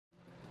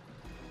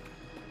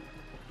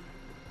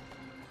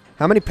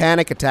How many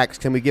panic attacks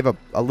can we give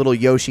a little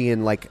Yoshi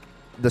in, like,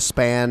 the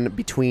span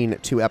between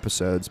 2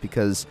 episodes?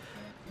 Because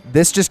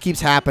this just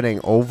keeps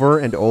happening over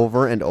and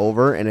over and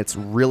over, and it's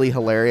really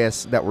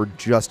hilarious that we're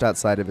just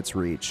outside of its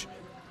reach.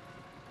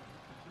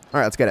 All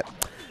right, let's get it.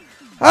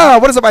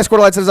 What is up, my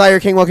Squirtleites? It is I, your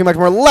king. Welcome back to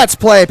more Let's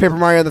Play Paper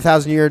Mario and the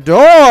Thousand-Year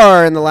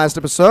Door. In the last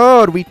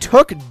episode, we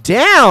took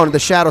down the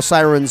Shadow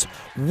Sirens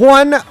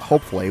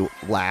hopefully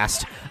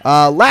last.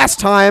 Last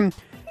time,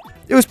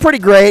 it was pretty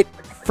great.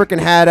 Freaking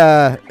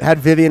had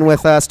Vivian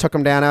with us, took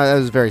him down. That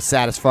was very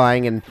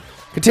satisfying, and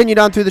continued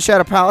on through the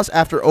Shadow Palace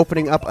after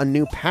opening up a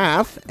new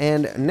path.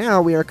 And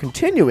now we are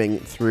continuing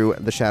through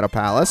the Shadow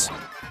Palace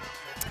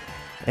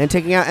and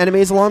taking out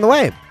enemies along the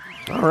way.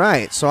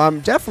 Alright, so I'm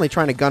definitely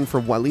trying to gun for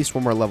at least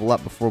one more level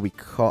up before we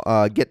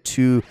get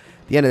to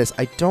the end of this.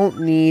 I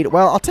don't need...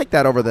 Well, I'll take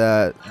that over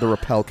the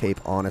rappel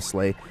cape,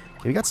 honestly.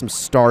 Okay, we got some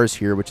stars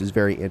here, which is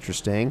very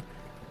interesting.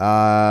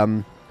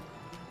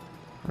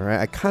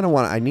 Alright, I kind of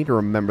want... I need to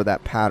remember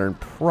that pattern,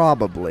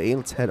 probably.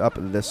 Let's head up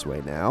this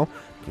way now.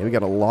 Okay, we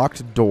got a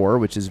locked door,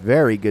 which is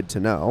very good to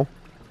know.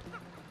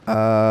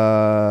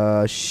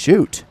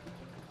 Shoot.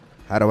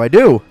 How do I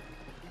do?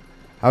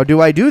 How do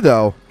I do,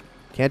 though?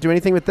 Can't do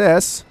anything with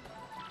this.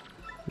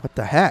 What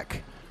the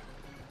heck?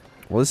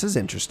 Well, this is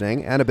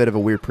interesting and a bit of a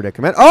weird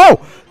predicament.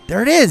 Oh!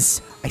 There it is!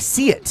 I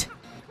see it.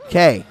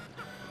 Okay.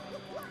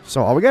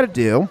 So all we got to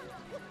do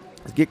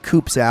is get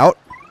Koops out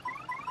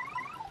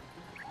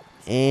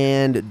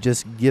and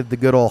just give the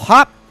good old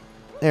hop.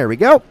 There we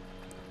go.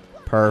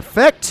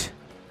 Perfect.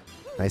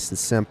 Nice and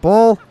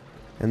simple.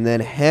 And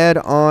then head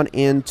on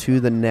into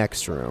the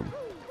next room.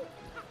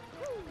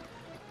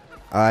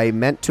 I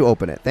meant to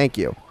open it. Thank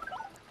you.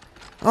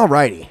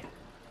 Alrighty.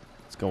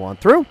 Let's go on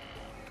through.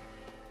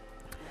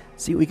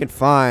 See what we can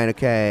find.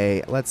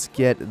 Okay, let's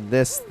get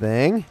this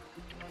thing.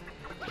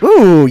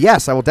 Ooh,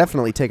 yes, I will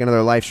definitely take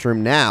another life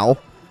stream now.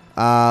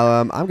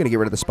 I'm going to get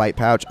rid of the spite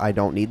pouch. I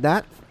don't need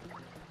that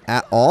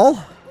at all.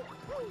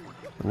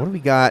 And what do we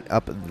got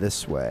up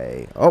this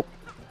way? Oh,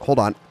 hold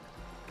on.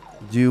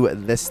 Do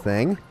this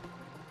thing.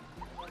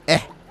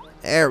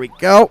 There we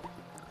go.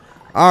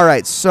 All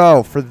right,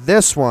 so for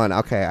this one,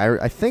 okay,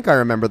 I think I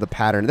remember the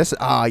pattern. This,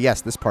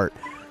 yes, this part.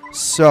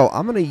 So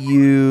I'm going to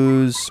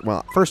use,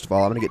 well, first of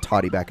all, I'm going to get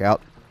Toddy back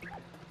out.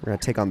 We're going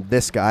to take on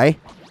this guy,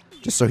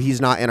 just so he's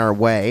not in our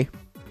way.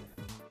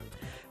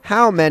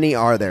 How many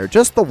are there?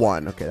 Just the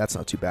one. Okay, that's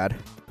not too bad.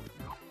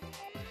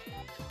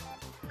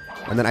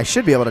 And then I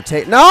should be able to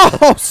take, no,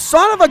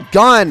 son of a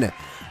gun.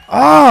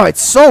 Oh,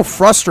 it's so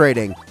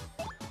frustrating.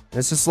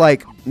 It's just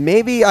like,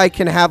 maybe I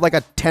can have like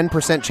a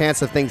 10%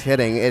 chance of things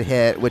hitting. It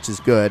hit, which is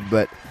good,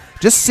 but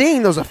just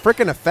seeing those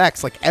freaking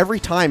effects like every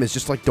time is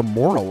just like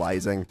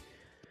demoralizing.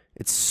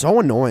 It's so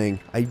annoying.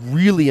 I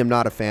really am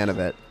not a fan of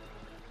it.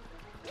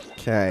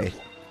 Okay.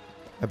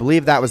 I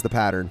believe that was the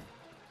pattern.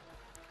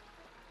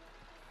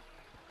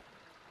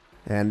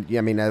 And, yeah,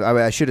 I mean,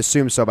 I should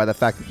assume so by the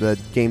fact that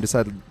the game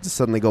decided to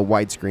suddenly go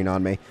widescreen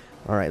on me.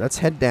 Alright, let's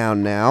head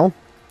down now.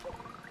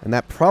 And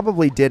that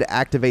probably did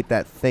activate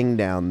that thing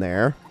down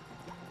there.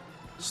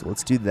 So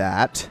let's do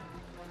that.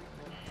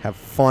 Have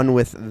fun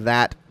with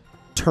that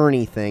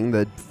turny thing.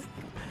 The...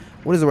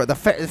 What is the word? The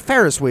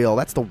Ferris wheel.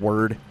 That's the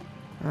word.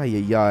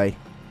 Ay-yi-yi.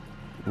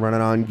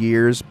 Running on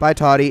gears. Bye,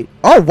 Toddy.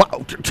 Oh,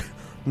 wow.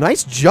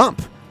 Nice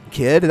jump,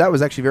 kid. That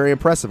was actually very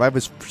impressive. I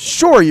was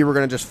sure you were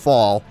going to just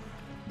fall.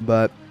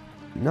 But,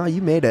 no,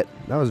 you made it.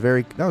 That was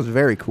very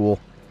cool.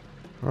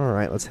 All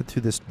right, let's head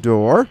through this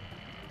door.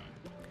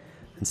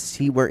 And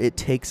see where it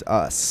takes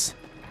us.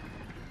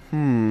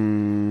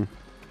 I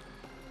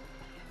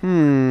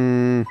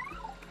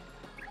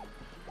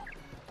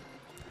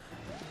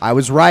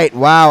was right.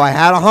 Wow, I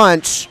had a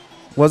hunch.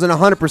 Wasn't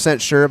 100%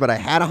 sure, but I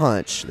had a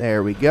hunch.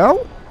 There we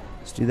go.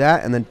 Let's do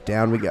that, and then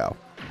down we go.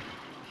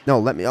 No,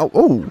 let me...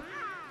 Oh.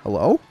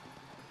 Hello?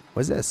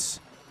 What is this?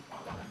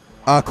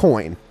 A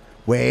coin.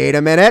 Wait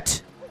a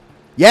minute.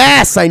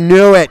 Yes, I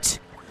knew it.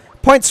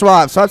 Point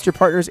swap. Swaps your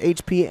partner's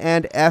HP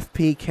and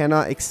FP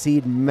cannot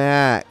exceed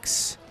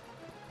max.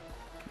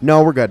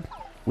 No, we're good.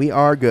 We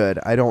are good.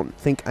 I don't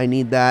think I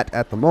need that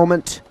at the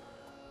moment.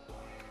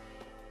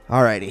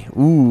 Alrighty.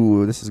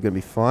 Ooh, this is going to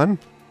be fun.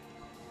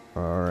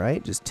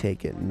 Alright, just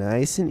take it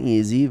nice and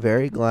easy.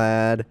 Very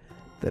glad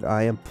that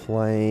I am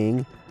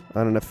playing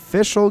on an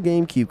official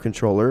GameCube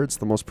controller. It's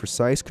the most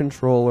precise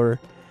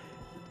controller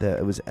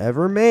that was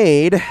ever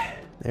made.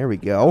 There we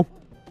go.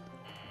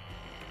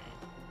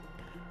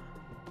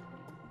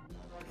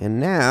 And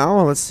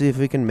now, let's see if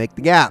we can make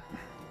the gap.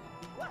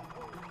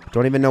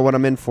 Don't even know what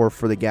I'm in for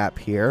the gap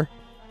here.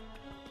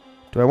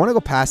 Do I want to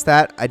go past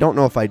that? I don't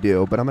know if I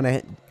do, but I'm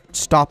going to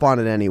stop on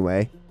it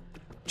anyway.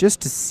 Just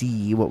to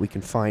see what we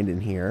can find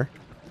in here.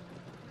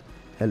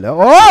 Hello.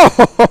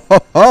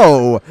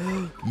 Oh!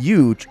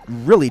 You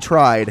really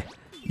tried.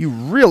 You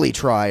really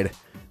tried.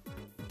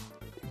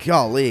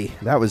 Golly,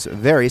 that was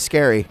very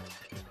scary.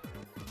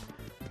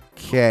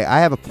 Okay, I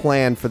have a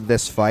plan for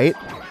this fight.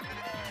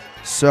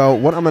 So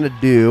what I'm going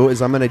to do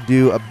is I'm going to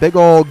do a big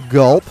old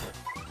gulp.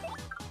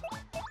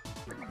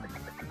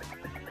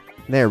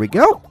 There we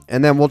go.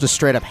 And then we'll just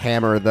straight up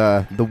hammer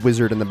the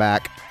wizard in the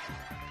back.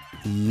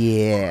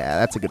 Yeah,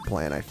 that's a good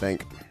plan, I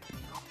think.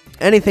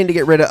 Anything to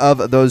get rid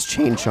of those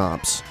chain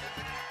chomps.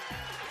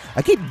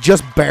 I keep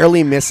just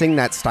barely missing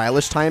that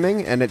stylish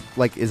timing, and it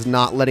like is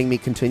not letting me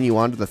continue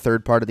on to the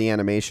third part of the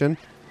animation,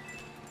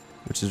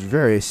 which is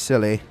very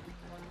silly.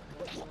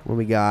 What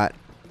we got?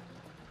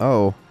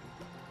 Oh.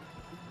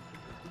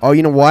 Oh,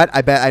 you know what?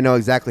 I bet I know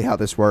exactly how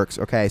this works.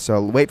 Okay,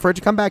 so wait for it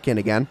to come back in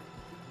again.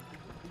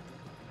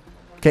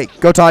 Okay,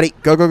 go Toddy.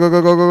 Go, go, go,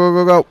 go, go, go,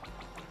 go, go, go.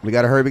 We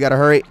gotta hurry, we gotta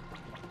hurry.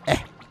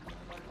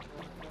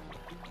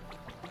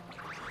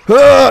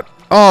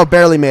 Oh,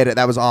 barely made it.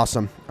 That was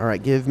awesome. All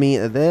right, give me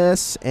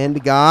this. And we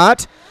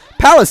got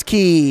Palace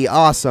Key.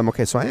 Awesome.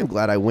 Okay, so I am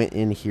glad I went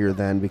in here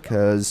then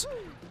because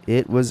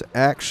it was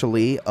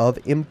actually of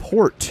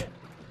import.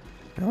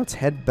 Now let's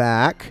head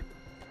back.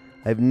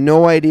 I have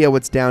no idea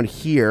what's down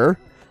here.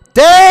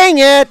 Dang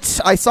it!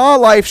 I saw a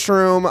life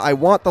shroom. I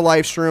want the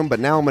life shroom, but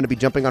now I'm going to be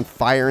jumping on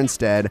fire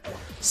instead.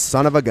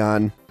 Son of a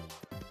gun.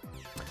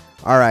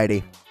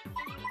 Alrighty.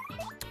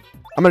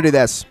 I'm going to do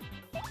this.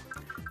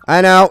 I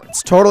know,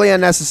 it's totally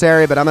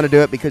unnecessary, but I'm going to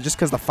do it because just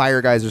because the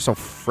fire guys are so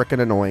freaking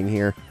annoying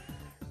here.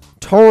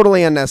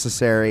 Totally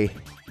unnecessary.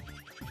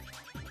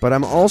 But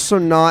I'm also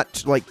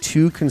not, like,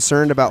 too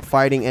concerned about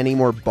fighting any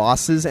more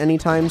bosses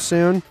anytime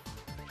soon.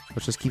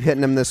 Let's just keep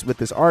hitting them with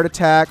this art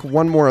attack.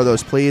 One more of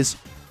those, please.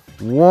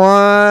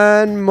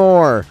 One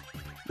more.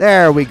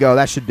 There we go.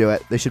 That should do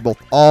it. They should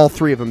all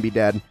three of them be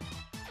dead.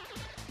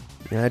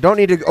 And I don't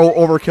need to go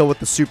overkill with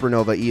the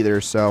supernova either,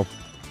 so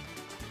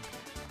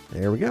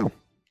there we go.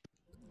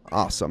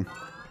 Awesome.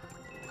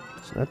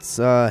 So let's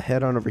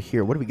head on over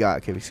here. What do we got?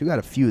 Okay, so we got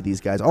a few of these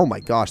guys. Oh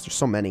my gosh, there's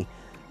so many.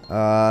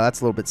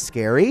 That's a little bit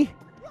scary.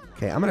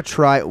 Okay, I'm going to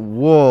try...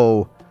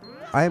 Whoa.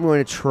 I'm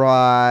going to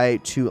try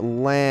to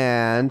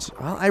land...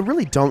 Well, I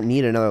really don't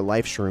need another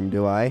life shroom,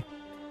 do I?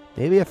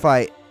 Maybe if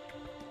I...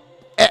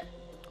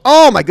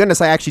 Oh my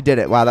goodness, I actually did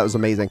it. Wow, that was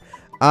amazing.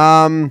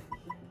 I'm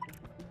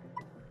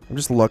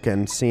just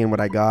looking, seeing what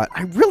I got.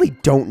 I really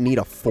don't need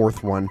a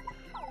fourth one.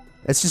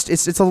 It's just,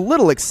 it's a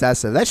little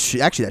excessive.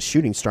 Actually, that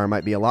shooting star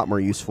might be a lot more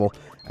useful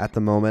at the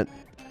moment.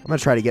 I'm going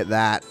to try to get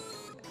that.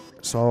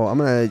 So I'm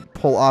going to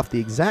pull off the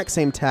exact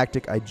same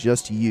tactic I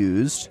just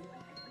used.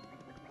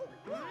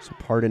 So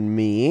pardon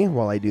me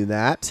while I do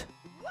that.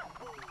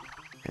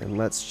 And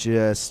let's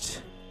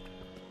just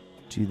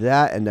do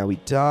that. And now we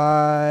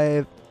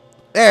dive.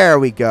 There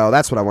we go.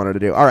 That's what I wanted to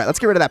do. All right, let's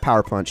get rid of that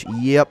power punch.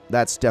 Yep,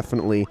 that's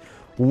definitely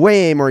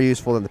way more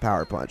useful than the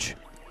power punch.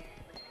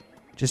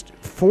 Just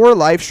 4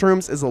 life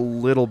shrooms is a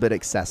little bit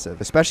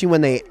excessive, especially when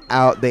they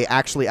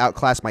actually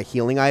outclass my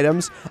healing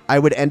items. I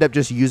would end up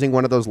just using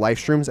one of those life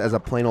shrooms as a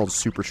plain old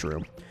super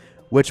shroom,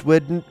 which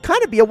would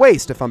kind of be a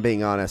waste if I'm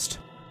being honest.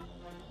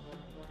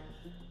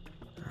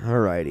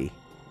 Alrighty.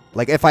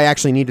 Like, if I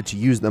actually needed to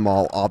use them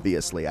all,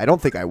 obviously. I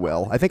don't think I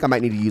will. I think I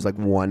might need to use, like,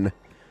 one.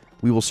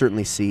 We will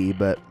certainly see,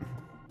 but...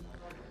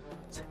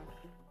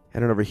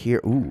 Head on over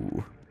here.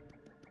 Ooh.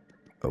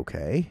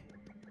 Okay.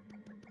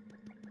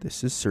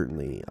 This is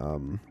certainly,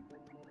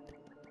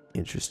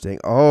 interesting.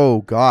 Oh,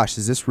 gosh.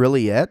 Is this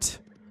really it?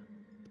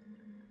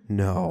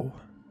 No.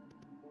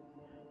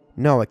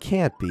 No, it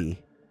can't be.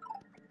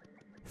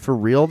 For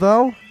real,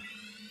 though?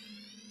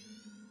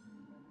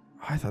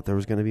 I thought there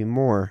was going to be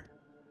more.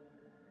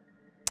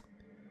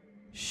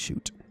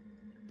 Shoot.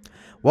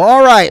 Well,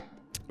 all right.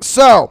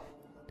 So,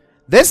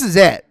 this is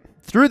it.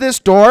 Through this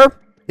door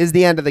is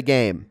the end of the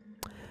game.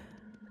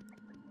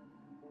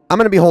 I'm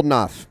going to be holding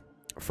off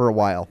for a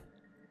while.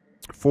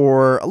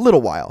 For a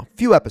little while. A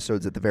few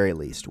episodes at the very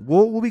least.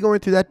 We'll be going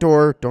through that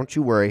door. Don't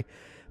you worry.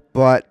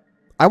 But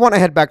I want to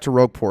head back to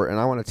Rogueport, and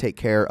I want to take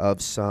care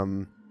of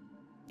some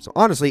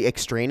honestly,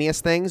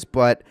 extraneous things,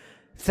 but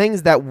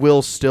things that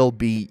will still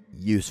be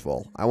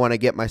useful. I want to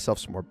get myself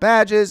some more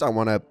badges. I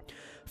want to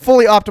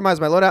fully optimize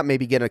my loadout,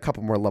 maybe get a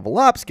couple more level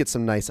ups, get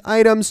some nice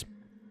items,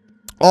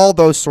 all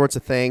those sorts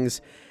of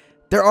things.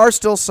 There are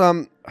still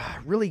some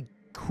really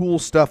cool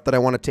stuff that I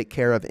want to take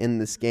care of in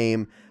this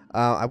game.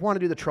 I want to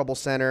do the Trouble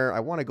Center. I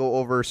want to go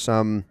over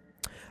some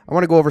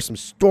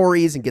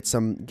stories and get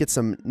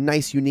some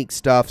nice unique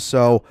stuff.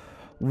 So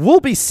we'll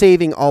be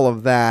saving all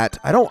of that.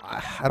 I don't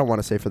want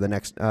to say for the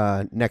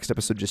next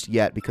episode just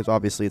yet, because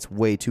obviously it's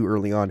way too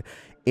early on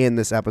in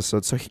this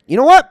episode. So you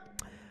know what?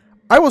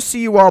 I will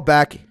see you all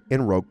back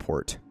in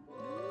Rogueport.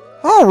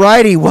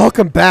 Alrighty,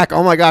 welcome back.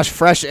 Oh my gosh,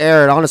 fresh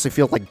air. It honestly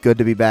feels like good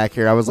to be back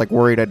here. I was like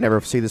worried I'd never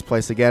see this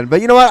place again.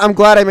 But you know what? I'm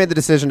glad I made the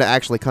decision to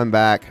actually come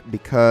back,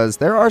 because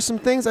there are some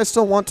things I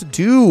still want to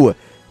do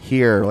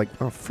here. Like,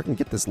 oh, freaking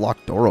get this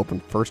locked door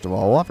open, first of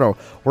all. We'll have to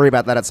worry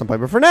about that at some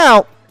point. But for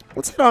now,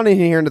 let's head on in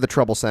here into the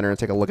Trouble Center and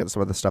take a look at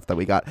some of the stuff that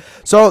we got.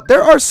 So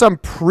there are some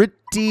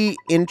pretty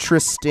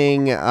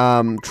interesting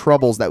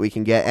troubles that we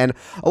can get. And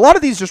a lot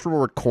of these just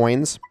reward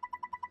coins,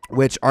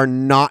 which are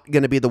not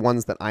going to be the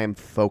ones that I am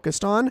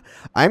focused on.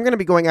 I'm going to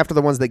be going after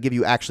the ones that give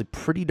you actually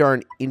pretty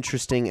darn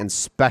interesting and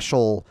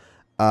special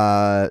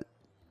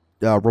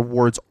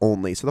rewards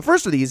only. So the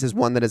first of these is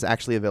one that is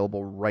actually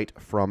available right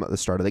from the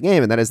start of the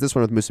game, and that is this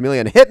one with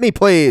Musamilian. Hit me,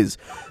 please!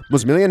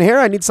 Musamilian here.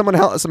 I need some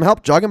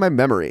help jogging my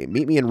memory.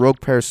 Meet me in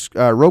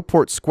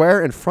Rogueport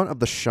Square in front of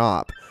the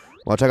shop.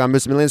 Want to check on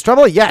Musamilian's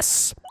trouble?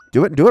 Yes!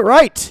 Do it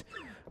right!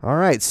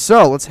 Alright,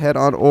 so let's head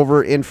on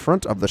over in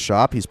front of the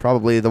shop. He's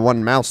probably the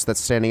one mouse that's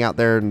standing out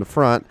there in the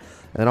front.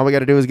 And all we got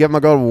to do is give him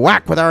a good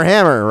whack with our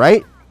hammer,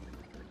 right?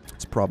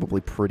 It's probably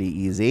pretty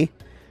easy.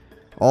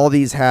 All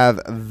these have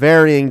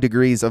varying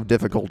degrees of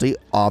difficulty,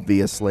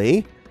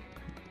 obviously.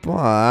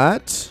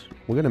 But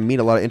we're going to meet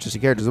a lot of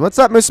interesting characters. What's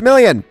up,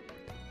 Musamilian?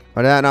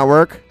 Oh, did that not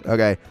work?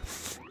 Okay.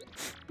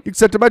 You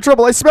accepted my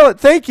trouble. I smell it.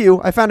 Thank you.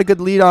 I found a good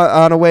lead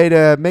on a way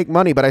to make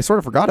money, but I sort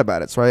of forgot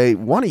about it. So I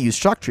want to use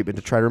shock treatment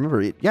to try to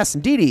remember it. Yes,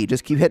 indeedy.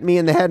 Just keep hitting me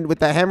in the head with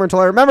that hammer until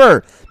I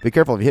remember. Be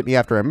careful. If you hit me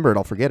after I remember it,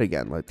 I'll forget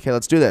again. Okay,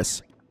 let's do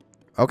this.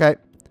 Okay.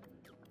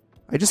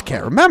 I just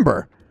can't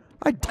remember.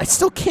 I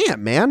still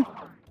can't, man.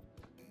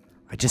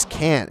 I just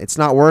can't. It's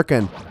not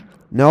working.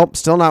 Nope,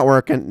 still not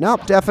working.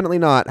 Nope, definitely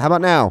not. How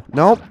about now?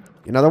 Nope.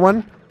 Another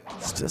one?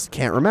 Just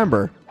can't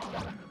remember.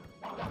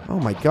 Oh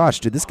my gosh,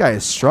 dude, this guy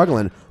is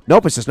struggling.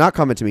 Nope, it's just not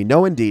coming to me.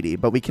 No, indeedy.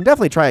 But we can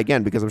definitely try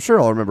again because I'm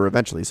sure I'll remember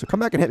eventually. So come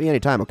back and hit me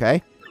anytime,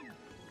 okay?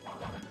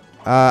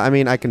 I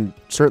mean, I can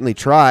certainly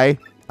try.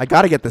 I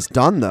gotta get this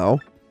done, though.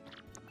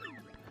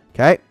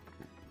 Okay.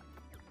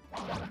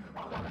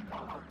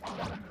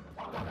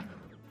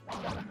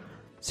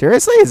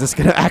 Seriously? Is this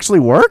gonna actually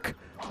work?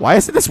 Why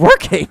isn't this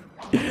working?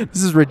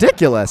 This is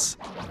ridiculous.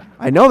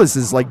 I know this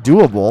is, like,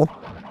 doable.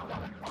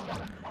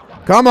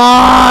 Come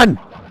on!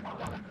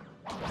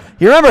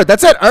 You remember,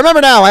 that's it. I remember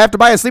now. I have to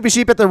buy a sleepy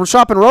sheep at the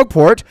shop in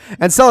Rogueport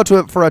and sell it to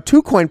it for a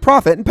 2-coin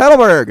profit in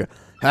Petalburg.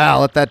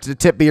 Let that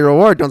tip be your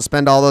reward. Don't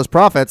spend all those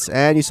profits,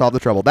 and you solve the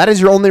trouble. That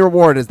is your only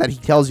reward, is that he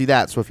tells you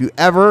that. So if you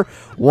ever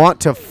want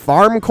to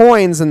farm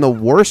coins in the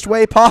worst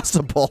way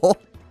possible,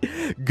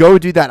 go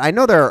do that. I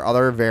know there are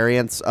other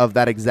variants of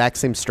that exact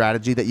same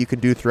strategy that you can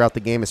do throughout the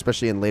game,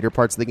 especially in later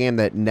parts of the game,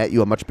 that net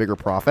you a much bigger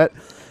profit.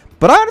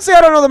 But honestly, I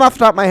don't know them off the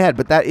top of my head,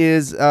 but that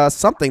is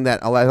something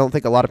that I don't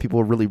think a lot of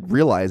people really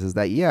realize, is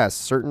that, yes,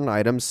 certain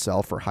items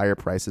sell for higher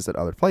prices at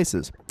other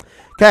places.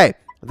 Okay,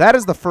 that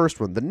is the first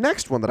one. The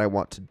next one that I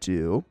want to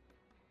do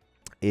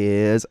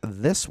is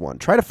this one.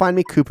 Try to find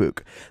me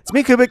Kupuk. It's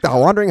me, Kupuk, the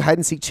wandering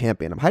hide-and-seek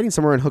champion. I'm hiding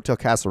somewhere in Hooktail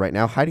Castle right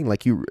now, hiding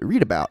like you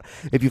read about.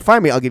 If you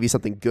find me, I'll give you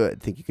something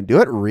good. Think you can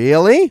do it?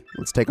 Really?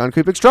 Let's take on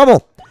Kupuk's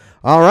trouble.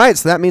 All right,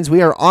 so that means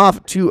we are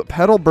off to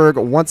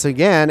Petalburg once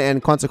again,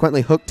 and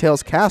consequently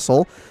Hooktail's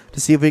Castle,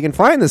 to see if we can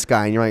find this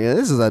guy. And you're like,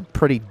 this is a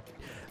pretty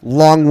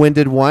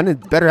long-winded one.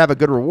 It better have a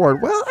good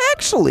reward. Well,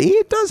 actually,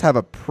 it does have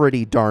a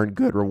pretty darn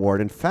good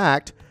reward. In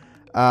fact,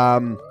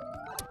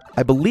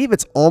 I believe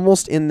it's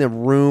almost in the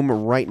room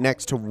right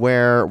next to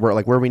where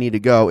we need to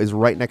go, is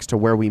right next to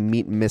where we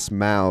meet Miss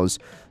Mouse.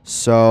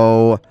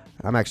 So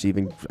I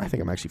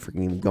think I'm actually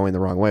freaking going the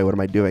wrong way. What am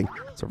I doing?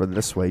 It's over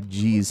this way.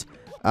 Jeez.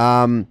 So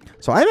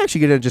I'm actually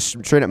going to just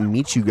straight up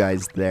meet you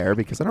guys there,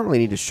 because I don't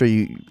really need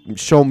to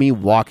show me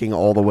walking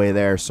all the way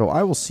there. So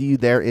I will see you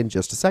there in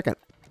just a second.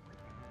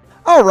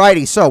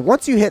 Alrighty, so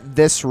once you hit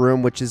this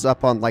room, which is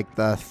up on like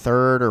the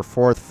 3rd or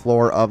 4th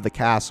floor of the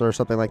castle or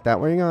something like that,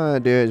 what you're going to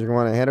do is you're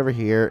going to head over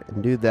here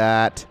and do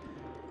that.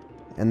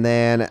 And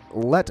then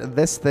let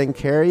this thing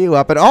carry you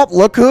up. And oh,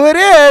 look who it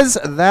is!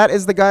 That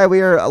is the guy we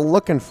are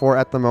looking for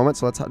at the moment.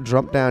 So let's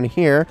jump down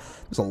here.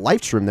 There's a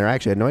life room there.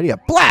 Actually, I had no idea.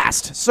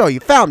 Blast! So you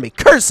found me.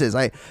 Curses!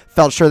 I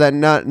felt sure that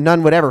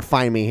none would ever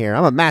find me here.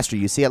 I'm a master,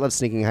 you see. I love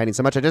sneaking and hiding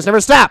so much, I just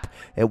never stop.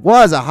 It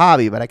was a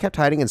hobby, but I kept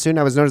hiding, and soon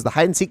I was known as the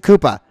hide-and-seek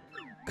Koopa.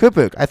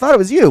 Kupuk, I thought it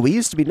was you. We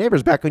used to be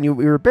neighbors back when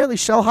we were barely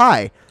shell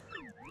high.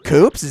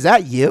 Koops, is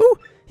that you?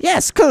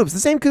 Yes, Koops, the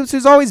same Koops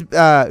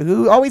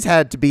who always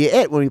had to be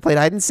it when we played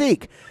hide and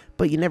seek.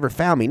 But you never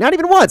found me, not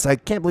even once. I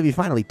can't believe you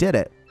finally did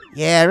it.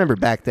 Yeah, I remember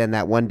back then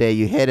that one day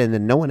you hid and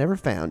then no one ever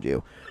found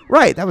you.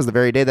 Right, that was the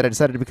very day that I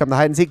decided to become the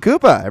hide and seek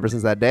Koopa. Ever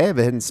since that day, I've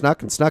hidden,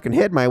 snuck and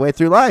hid my way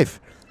through life.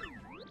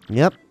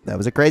 Yep, that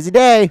was a crazy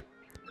day.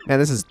 Man,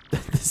 this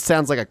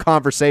sounds like a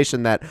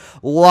conversation that a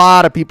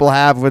lot of people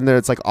have when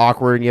it's like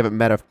awkward and you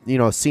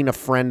haven't seen a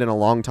friend in a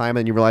long time,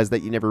 and you realize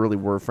that you never really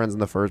were friends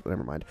in the first. But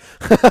never mind.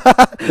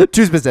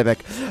 Too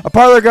specific. A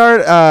parlor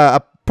card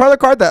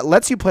that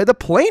lets you play the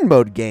plane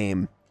mode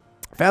game.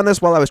 Found this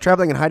while I was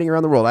traveling and hiding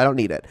around the world. I don't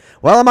need it.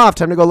 Well, I'm off.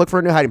 Time to go look for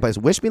a new hiding place.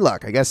 Wish me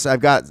luck. I guess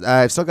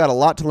I've still got a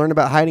lot to learn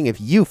about hiding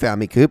if you found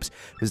me, Koops.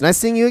 It was nice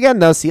seeing you again,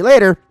 though. See you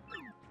later.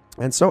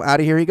 And so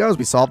out of here he goes.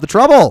 We solved the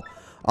trouble.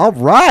 All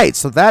right,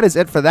 so that is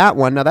it for that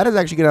one. Now, that is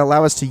actually going to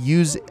allow us to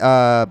use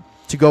to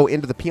go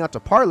into the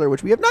Pianta Parlor,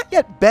 which we have not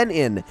yet been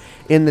in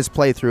this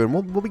playthrough,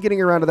 and we'll be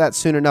getting around to that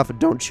soon enough,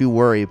 don't you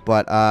worry.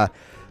 But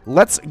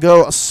let's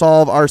go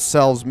solve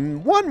ourselves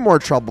one more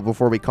trouble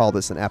before we call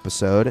this an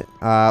episode.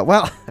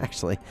 Well,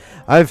 actually,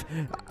 I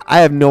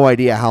have no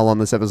idea how long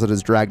this episode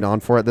has dragged on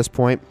for at this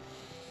point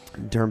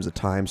in terms of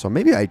time, so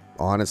maybe I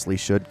honestly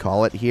should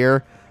call it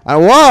here.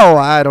 Whoa,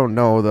 I don't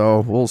know, though.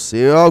 We'll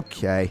see.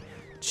 Okay.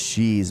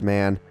 Jeez,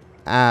 man.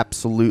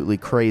 Absolutely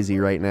crazy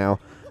right now.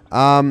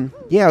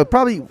 Yeah, we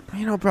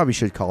probably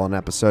should call an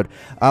episode.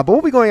 But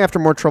we'll be going after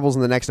more troubles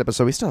in the next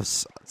episode. We still have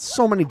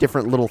so many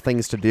different little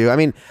things to do. I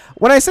mean,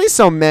 when I say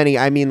so many,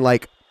 I mean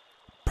like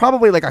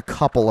probably like a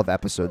couple of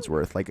episodes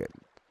worth. Like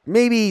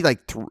maybe like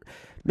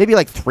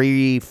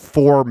 3,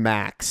 4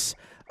 max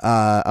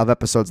of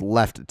episodes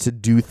left to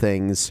do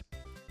things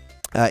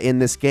in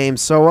this game.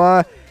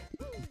 So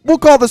we'll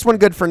call this one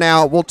good for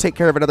now. We'll take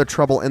care of another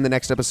trouble in the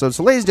next episode.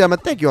 So, ladies and gentlemen,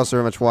 thank you all so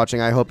very much for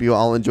watching. I hope you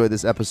all enjoyed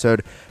this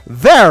episode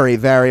very,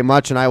 very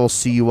much, and I will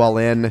see you all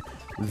in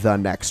the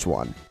next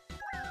one.